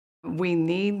We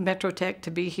need MetroTech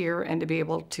to be here and to be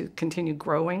able to continue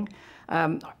growing.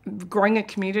 Growing a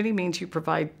community means you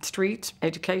provide streets,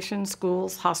 education,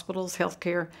 schools, hospitals,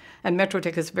 healthcare, and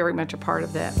MetroTech is very much a part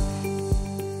of that.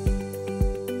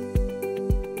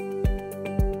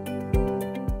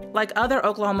 Like other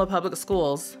Oklahoma public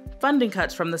schools, funding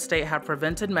cuts from the state have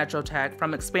prevented MetroTech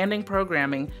from expanding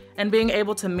programming and being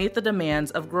able to meet the demands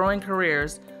of growing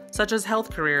careers such as health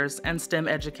careers and STEM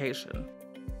education.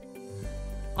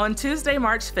 On Tuesday,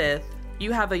 March 5th,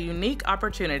 you have a unique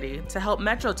opportunity to help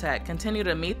MetroTech continue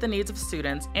to meet the needs of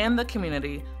students and the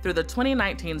community through the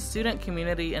 2019 Student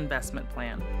Community Investment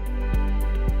Plan.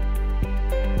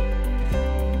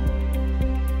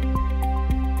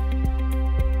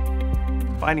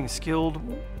 Finding skilled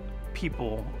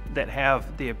people that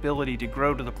have the ability to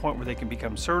grow to the point where they can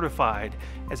become certified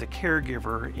as a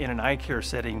caregiver in an eye care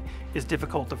setting is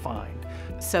difficult to find.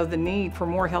 So the need for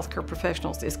more healthcare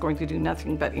professionals is going to do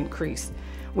nothing but increase.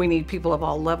 We need people of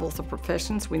all levels of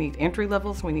professions. We need entry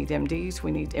levels, we need MDs,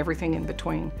 we need everything in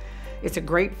between. It's a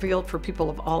great field for people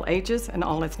of all ages and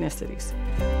all ethnicities.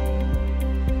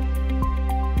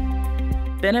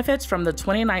 Benefits from the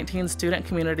 2019 Student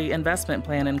Community Investment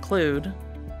Plan include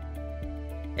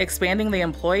expanding the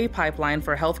employee pipeline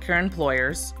for healthcare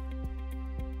employers,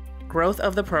 growth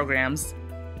of the programs,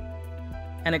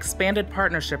 and expanded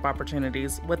partnership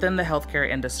opportunities within the healthcare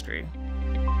industry.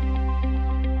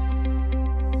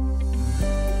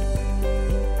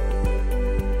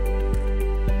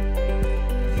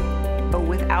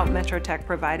 Without MetroTech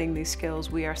providing these skills,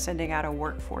 we are sending out a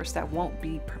workforce that won't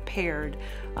be prepared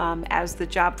as the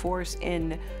job force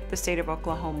in the state of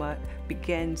Oklahoma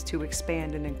begins to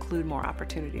expand and include more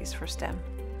opportunities for STEM.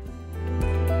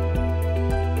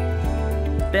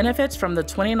 Benefits from the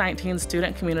 2019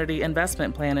 Student Community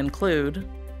Investment Plan include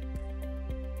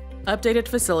updated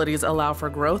facilities allow for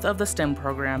growth of the STEM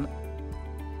program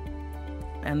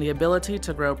and the ability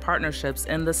to grow partnerships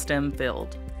in the STEM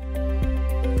field.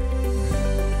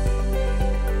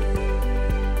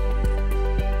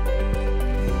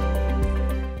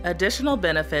 Additional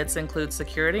benefits include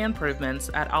security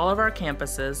improvements at all of our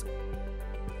campuses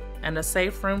and a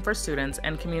safe room for students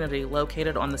and community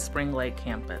located on the Spring Lake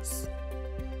campus.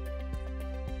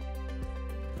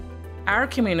 Our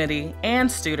community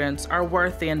and students are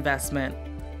worth the investment.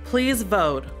 Please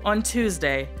vote on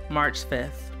Tuesday, March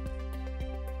 5th.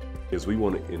 Is we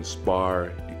want to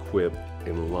inspire, equip,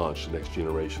 and launch the next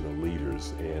generation of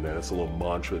leaders, and that's a little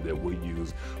mantra that we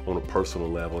use on a personal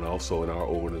level and also in our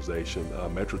organization.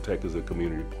 MetroTech is a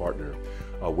community partner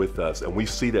with us, and we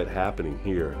see that happening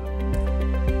here.